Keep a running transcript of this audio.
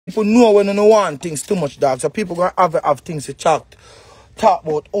People know when you don't want things too much, dog. So people gonna have things to talk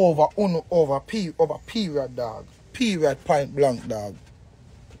about over period, dog. Period, point blank, dog.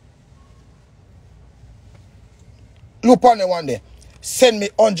 Look on the one day. Send me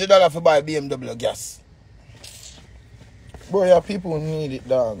 $100 for buy BMW gas. Bro, yeah, people need it,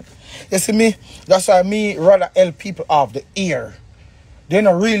 dog. You see me? That's why me rather help people off the ear. They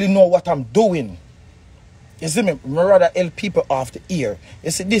don't really know what I'm doing. You see me? I rather help people off the ear. You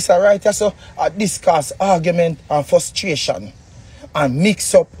see this, alright? So I discuss argument and frustration and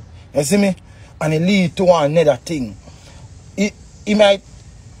mix up. You see me? And it lead to another thing. It might.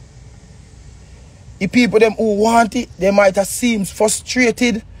 The people them who want it, they might have seemed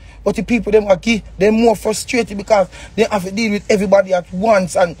frustrated. But the people them aquí, they're more frustrated because they have to deal with everybody at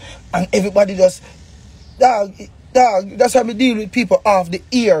once and everybody just dog, that's how we deal with people off the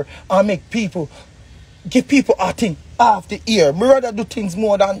ear and make people give people a thing off the ear. Me rather do things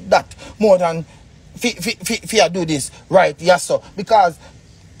more than that, more than I do this. Right, yes sir. Because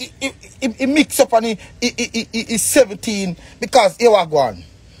it mix up and it's 17 because here we go on.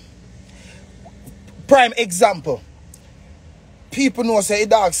 Prime example. People know say a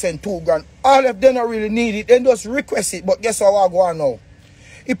dog send $2,000. All of them don't really need it. They just request it. But guess how I go on now?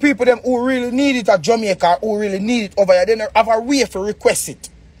 The people them who really need it at Jamaica, who really need it over here, they don't have a way for request it.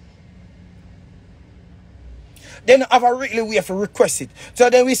 They don't have a really way for request it. So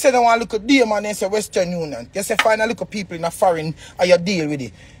then we say, I want to look at them and then say Western Union. You say, find a look at people in a foreign and you deal with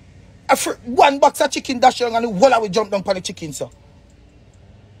it. One box of chicken dash and the whole we jump down for the chicken, so.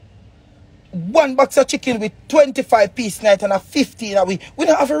 One box of chicken with 25 piece night and a 15 away. We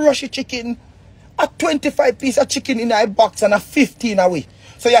don't have a rush of chicken. A 25 piece of chicken in a box and a 15 away.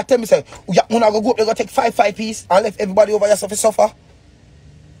 So you tell me, say, when I go up, they go take 5 piece and left everybody over here to suffer.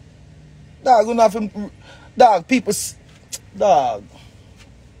 Dog, you have to, dog, people, dog,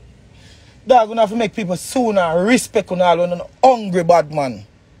 you have to make people sooner respect on all when you're hungry bad man.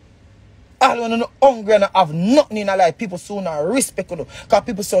 All when you're hungry and have nothing in their life, people sooner respect you. Because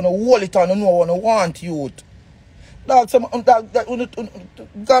people say, no, hold it on, no one want you. Dog,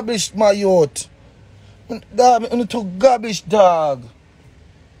 garbage my youth. Dog, you too garbage, dog.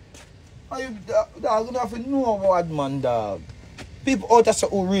 Dog, you have to know what man, dog. People out there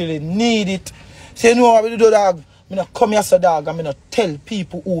who really need it. Say, you know what we do, dog? I don't come here, so dog, and I don't tell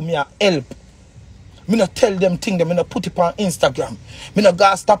people who me help. I don't tell them things, I don't put it on Instagram. I don't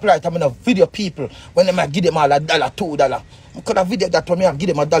go stop light, I don't video people when I give them all $1, $2. I could have video that when I give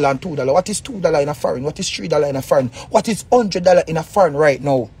them $1 and $2. What is $2 in a foreign? What is $3 in a foreign? What is $100 in a foreign right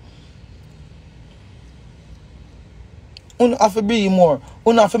now? You have to be more.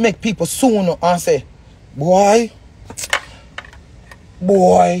 You have to make people soon and say, boy,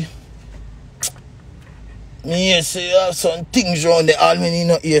 me say you have some things around the all me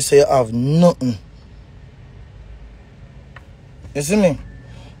not here say you have nothing. You see me?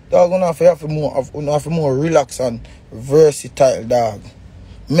 Dog, you have to more relax and versatile, dog.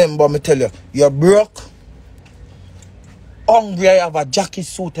 Remember me tell you, you're broke, hungry, you have a jacket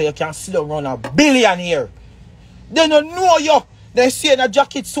suit and you can sit down around a billionaire. They don't know you. They see in a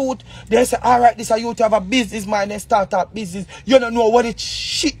jacket suit, they say, alright, this is you to have a business mind and start up business. You don't know what it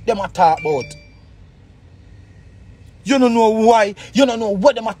shit them a talk about. You don't know why. You don't know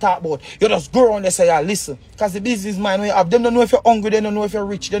what them a talk about. You just go around and say, yeah, listen. Because the business mind you have, they don't know if you're hungry, they don't know if you're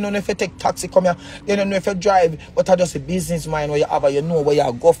rich, they don't know if you take taxi come here, they don't know if you drive. But I just a business mind where you have, you know where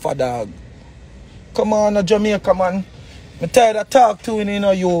you go for, dog. Come on, Jamaica, man. I'm tired of talk to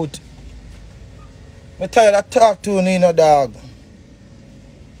you, youth. I'm tired of talk to you, dog.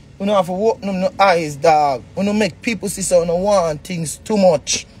 You don't have to open them no eyes, dog. You don't make people see so you don't want things too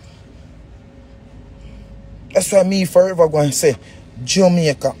much. That's why me forever going to say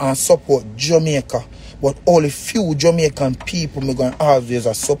Jamaica and support Jamaica. But only few Jamaican people me going to always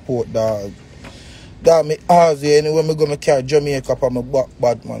a support, dog. That me always anyway me going to carry Jamaica for my back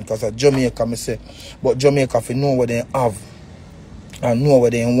bad man. Because at Jamaica me say. But Jamaica fi know what they have. And know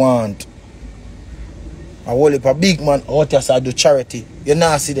what they want. I hold up a big man out here so I do charity. You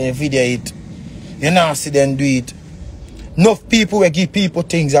not see them video it. You not see them do it. Enough people will give people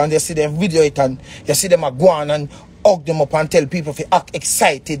things and they see them video it and you see them go on and hug them up and tell people to act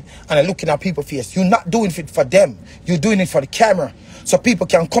excited and they're looking at people's face. You're not doing it for them. You're doing it for the camera. So people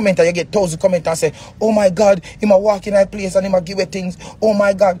can comment and you get 1,000 comments and say, oh my God, he might walk in that place and he might give it things. Oh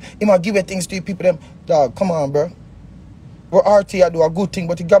my God, he might give it things to you people. Them, dog, come on, bro. We're RT I do a good thing,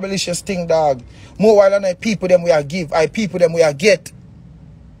 but the gabelicious thing, dog. More while than I people them we are give, I people them we are get.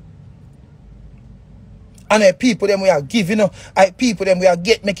 And I people them we are give, you know. I people them we are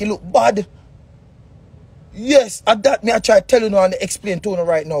get, make it look bad. Yes, and that me I try to tell you now and explain to you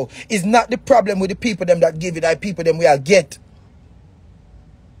right now. It's not the problem with the people them that give it, the people them we are get.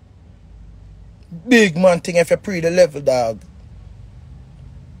 Big man thing if you pre the level, dog.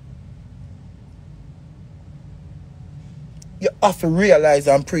 You have to realize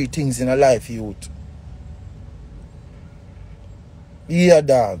and pre things in a life, youth. Yeah,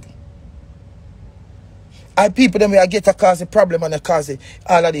 dog. I people them I get a cause a problem and a cause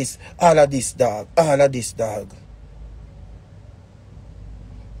all of this, dog. All of this, dog.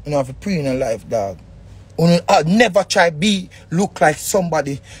 You know, have to pre in a life, dog. Never try look like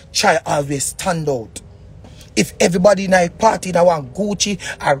somebody. Try always stand out. If everybody in a party that want Gucci,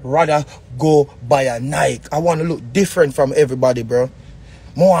 I'd rather go buy a Nike. I want to look different from everybody, bro.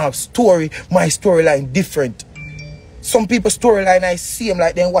 More story, my storyline different. Some people's storyline, I see them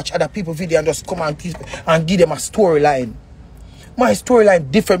like then watch other people's video and just come and give them a storyline. My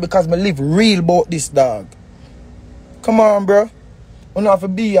storyline different because I live real about this, dog. Come on, bro. You don't have to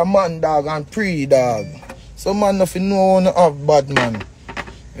be a man, dog, and pre, dog. Some man nothing know no have bad man.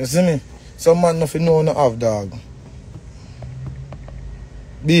 You see me? Some man nothing know no have, dog.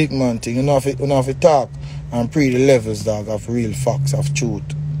 Big man thing. You know have to talk and pre the levels, dog, of real facts, of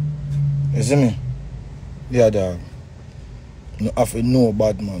truth. You see me? Yeah, dog. You have to know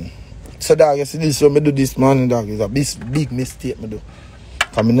bad man. So, dog, you see this when I do this, man, dog, is a big mistake I do.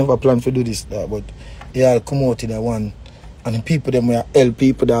 Because I never plan to do this, dog, but yeah, I'll come out in that one. And the people them will help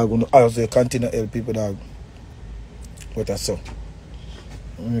people, dog, and also continue to help people, dog. But that's so.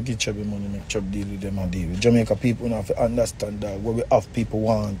 When we get chubby money, make chub deal with them and deal with Jamaica people have to understand that what we have people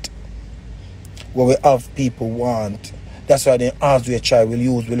want. What we have people want. That's why the as we try we'll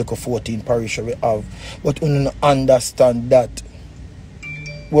use we look at 14 parish we have. But we don't understand that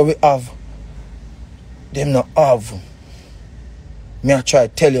what we have them not have. Me I try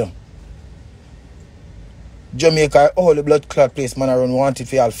to tell you. Jamaica all the blood clot place man around wanted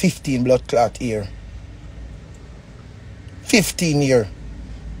for all 15 blood clot here. 15 year.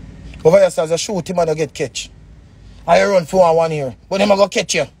 Over here says a shoot him and get catch. I run for 1 year. But them a go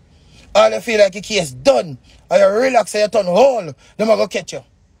catch you. All you feel like your case done. And you relax and you turn whole. Them a go catch you.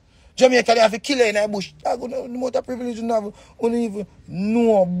 Jamaica they have to kill you in the bush. I go no more privilege you have. Don't even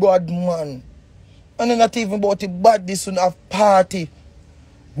know bad man. And then not even about the badness you have party.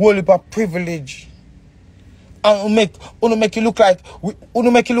 Whole heap of privilege. And make you look like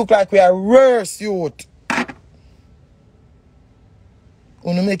we are worse, youth.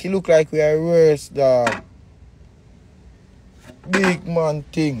 Make it look like we are worse, dog. Big man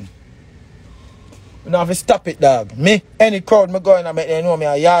thing. You don't have to stop it, dog. Me, any crowd me going and make them know me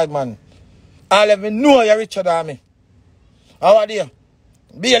a yard man. I'll let me know you're richer than me. How are you?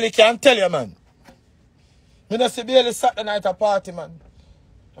 Bailey can't tell you, man. You don't see Bailey Saturday night at party, man.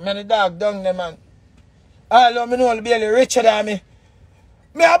 I mean the dog down there, man. I'll let me know Bailey richer than me.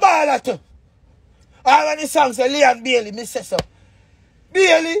 Me a baller too. All of the songs say Leon Bailey, me say so.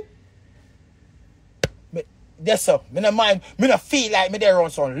 Bailey. That's so. Me no mind. Me no feel like me there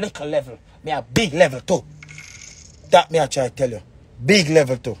on some little level. Me a big level too. That me I try to tell you. Big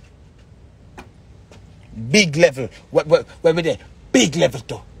level too. Big level. Where we there? Big level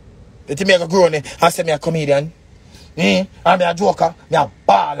too. You think me a go grow there and say me a comedian? And me a joker. Me a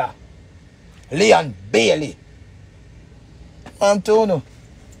baller. Leon Bailey. I'm telling you.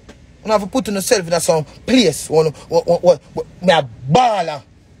 You have to put yourself in some place. Me a baller.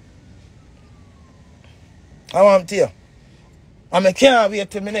 I want to tell you. And I can't wait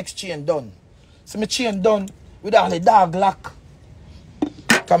till my next chain done. So my chain done with all the dog lock.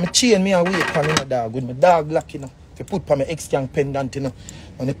 Because my chain me a wait for my dog. With my dog lock, you know. If you put for my X-Gang pendant, you know.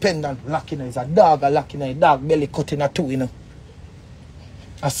 And the pendant lock, you know, is a dog lock, you know. A dog belly cut in a two, you know.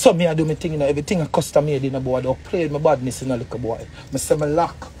 And so me I do my thing, you know. Everything I custom made, you know, boy. I don't play with my badness, you know, little boy. I say my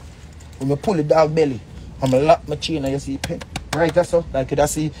lock. When I pull the dog belly, I'm going to lock my chain and you see pen. Right, that's so. Like you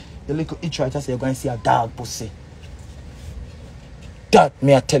see the little itch right, that's you're going to see a dog pussy. That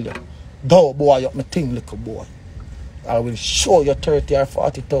me I tell you. Dog boy, you're my thing, little boy. I will show you 30 or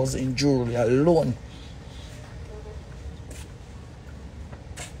 40,000 in jewelry alone.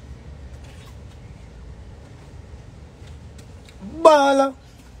 Baller.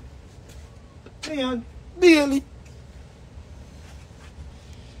 Man, Bailey.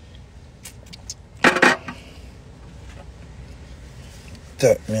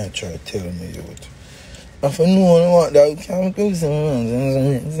 That me I try to tell me youth. If I know what that can't do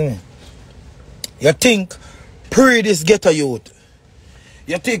something. You think pre this ghetto youth.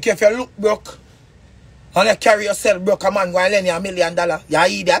 You think if you look broke and you carry yourself broke, a man going to lend you $1 million,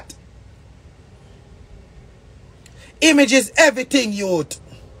 you idiot. Image is everything, youth.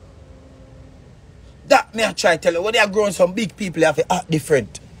 That me I try to tell you. When they are growing some big people, you have to act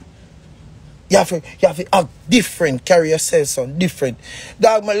different. You have to act different, carry yourself some different.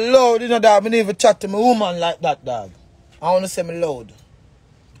 Dog, my loud, you know, dog, I never even chat to my woman like that, dog. I want to say me loud.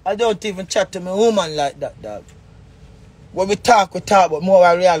 I don't even chat to my woman like that, dog. When we talk, but more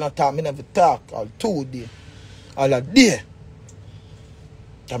I real not talk. Me never talk all 2 days. All a day.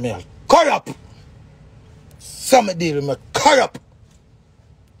 I mean, I'll corrupt. Some deal with me corrupt.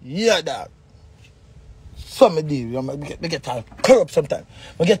 Yeah, dog. Some deal. I get all corrupt sometimes.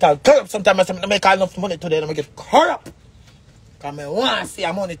 I get all corrupt sometimes. I make enough money today and I get corrupt. Because I want to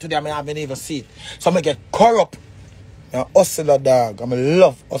see money today and I haven't even seen it. So I get corrupt. I'm a hustler, dog. I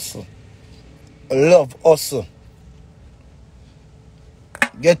love hustle. I love hustle.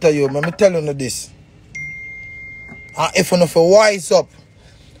 Get to you, let me tell you this. And if you know for wise up,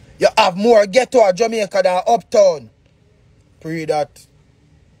 you have more ghetto or Jamaica than uptown. Pray that.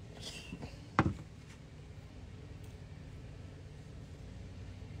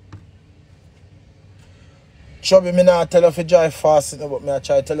 Trouble me not tell you if you drive fast, but me I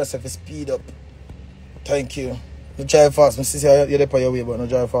try to tell us if you speed up. Thank you. You drive fast, I see you're there on your way, but no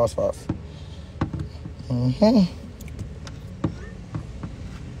drive fast.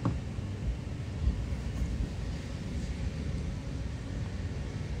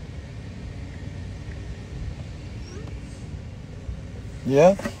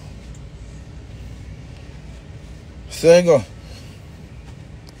 Yeah? So there you go.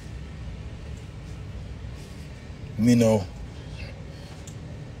 Me know.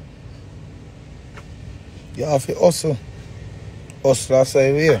 You have to hustle. Hustle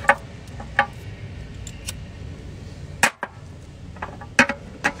outside here.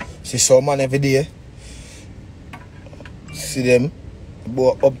 See some man every day. See them.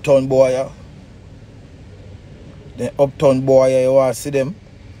 Boy, uptown boy. Yeah. The uptown boy, yeah, you want to see them.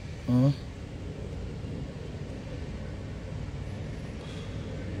 You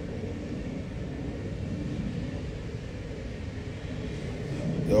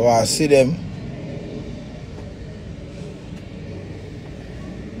want to see them.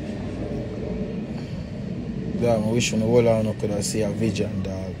 Yeah, I wish you the whole lot could see a vision,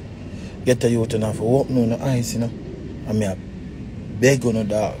 dog. Get the youth enough to open on the eyes, you know. I mean, I beg on the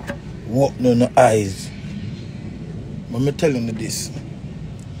dog. Open on the eyes. But I'm telling you this.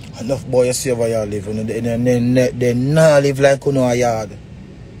 Enough boys see over here live. They not live like you know a yard.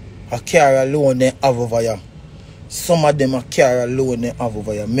 A car alone they have over here. Some of them a car alone they have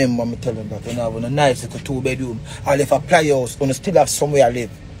over here. Remember me telling that you have a nice little 2-bedroom. I live a play house, you still have somewhere to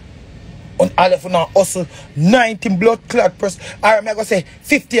live. And I left now hustle 19 blood clot person. I remember say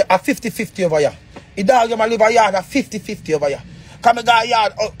 50-50 over here. The dog you live a yard at 50-50 over here. Come I got a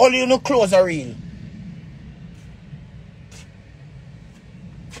yard, only you know clothes are real.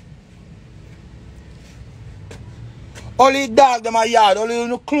 Only dog them a yard, only you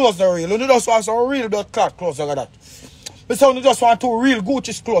know clothes are real. You just want some real blood clot clothes like that. But some you just want 2 real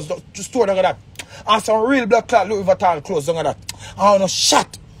Gucci clothes to store like that. And some real blood clot Louis Vuitton clothes like that. I don't know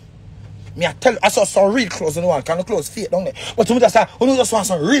shot. Me I tell you, I saw some real clothes on the one, kind of clothes fake down there. But you just say, you just want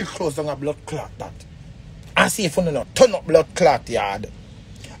some real clothes on a blood clot that. I see if you know turn up blood clot yard.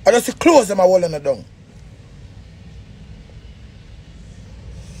 I just see clothes them a wall on the down.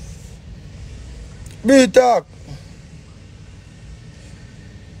 Be talk.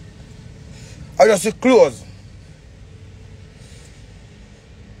 I just see clothes.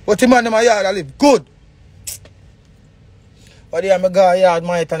 But the man in my yard I live good. But yeah, I go a yard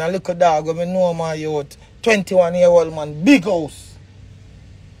mate and a little dog when I know my youth. 21-year-old man, big house.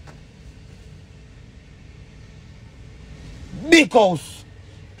 Big house.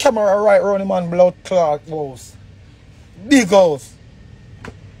 Camera right around the man blood clot house. Big house.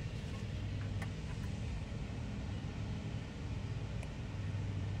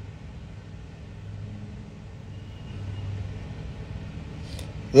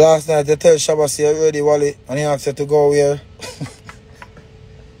 Last night they tell Shabba say you ready, Wally, and he asked you to go where?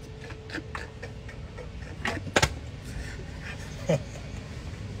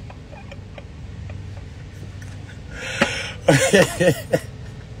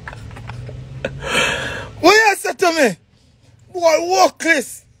 What you say to me? Boy,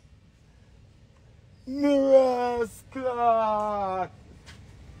 workless. Mirrors, Clark.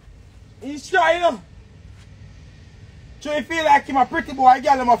 He's trying, you know. So you feel like him a pretty boy, I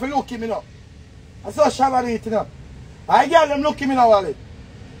get them off look him, you know. I saw Shabba do it, you know. I get them look him, you know, Wally.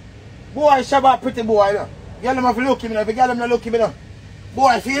 Boy, Shabba pretty boy, you know. Get them off look him, you know. If you get them not look him, you know. Boy,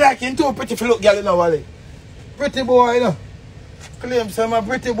 I feel like him too pretty for look, girl, you know, Wally. Pretty boy, you know. Claim some a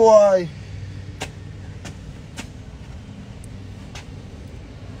pretty boy.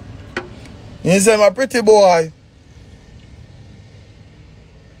 You say my pretty boy.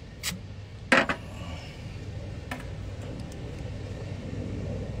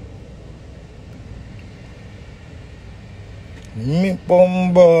 Me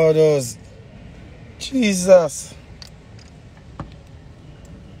bombardos. Jesus.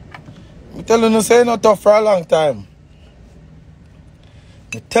 I tell you no say no tough for a long time.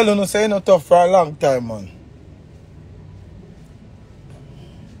 I tell you no say no tough for a long time, man.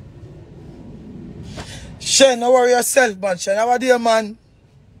 Shen, don't worry yourself, man. Shen, how are you, man?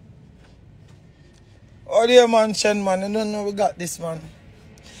 How are you, man, Shen, man? You don't know we got this, man.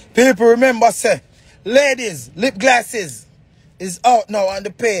 People remember, say, ladies, lip glasses is out now on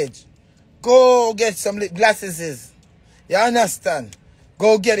the page. Go get some lip glasses. You understand?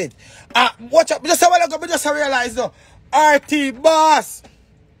 Go get it. Watch out. Just a while ago, I just realized, though. RT Boss.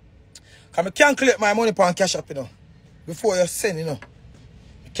 Because I can't collect my money on Cash App, you know. Before you send, you know.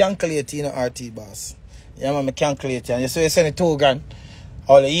 I can't collect, you know, RT Boss. Yeah, man, I can't collect it. So you send it 2 grand.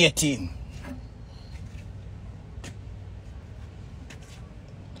 All the 18.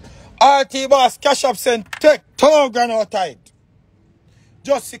 RT Boss, Cash App send, take 2 grand out of it.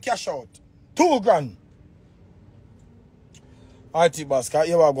 Just to cash out. 2 grand. RT Boss,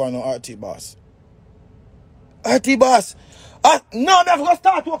 you are going on RT Boss. RT Boss. No, I'm going to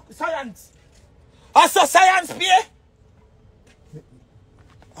start with science. I saw science pay.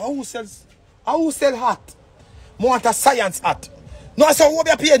 How sell hat? I want a science hat. No, I saw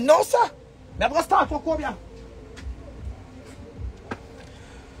Wobia pay. No, sir. I'm going to start with Wobia.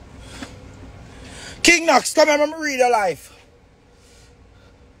 King Knox, come here, I'm read your life.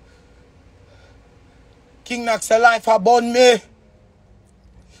 King Knox, your life about me.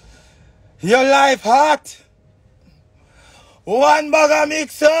 Your life hot. 1 bag of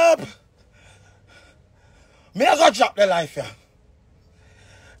mix up. Me I go drop the life here.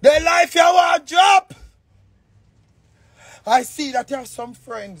 The life you want drop. I see that you have some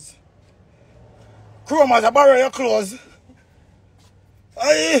friends. Chromas, I borrow your clothes. Me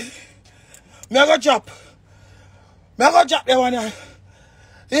I go drop. Me I go drop the one here.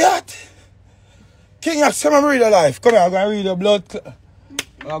 Yet. King Knox, come and read your life. Come here, I'm going to read your blood.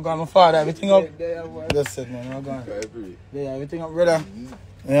 I'm going to my father, everything up. That's it, man. I'm going. Yeah, everything up, brother.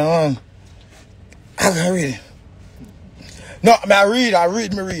 Yeah, man. I'm going to read it. No, I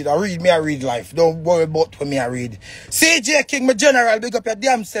read life. Don't worry about what I read. CJ King, my general, big up your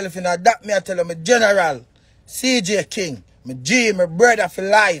damn self, you know. That me I tell you, my general. CJ King, my G, my brother for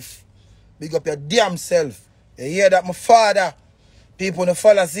life. Big up your damn self. You hear that, my father? People who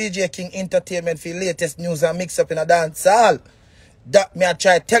follow CJ King Entertainment for latest news and mix up in a dance hall. That me I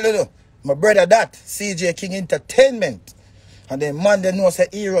try to tell you, my brother that, CJ King Entertainment. And then man they know say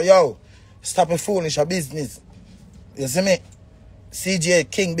hero, yo, stop a foolish a business. You see me?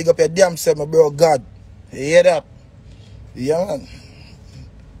 CJ King, big up your damn self, my bro God. You hear that? Yeah, man.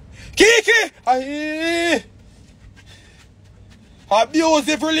 Kiki!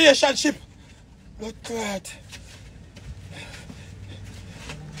 Abusive relationship. Blood clot.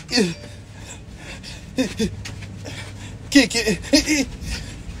 Kiki.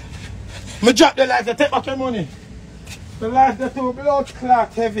 Me drop the life, they take back your money. The life they too blood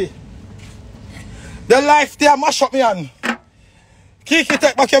clot heavy. The life they mash up me on. Kiki,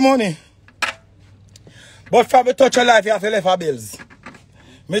 take back your money. But for me touch your life, you have to left for bills.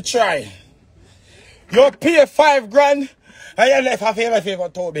 Me try. You pay 5 grand and you left for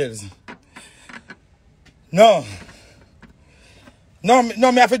 2 bills. No. No,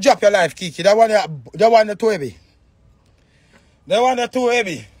 me have to drop your life, Kiki. That one too heavy. That one too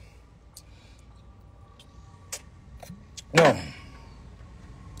heavy. No.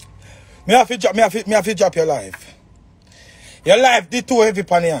 Me have to drop your life. Your life did too heavy,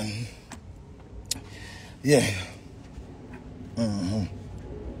 Panian. Yeah.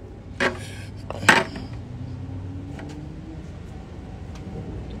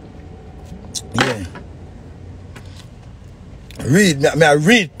 Yeah. Read, I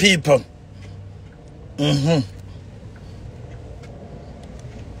read people.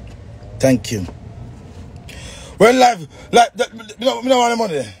 Thank you. When life, like, you don't want the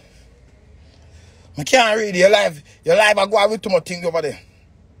money there. I can't read your life. Your life, I go out with too much things over there.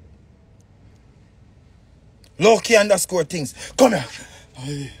 Low-key underscore things. Come here.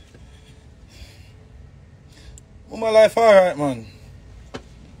 My life alright, man.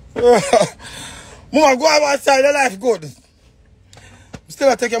 Mama, go outside, the life good.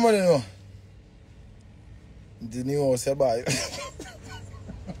 Still take your money now. The new house, bye.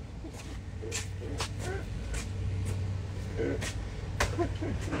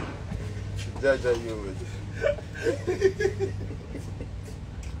 Jaja, you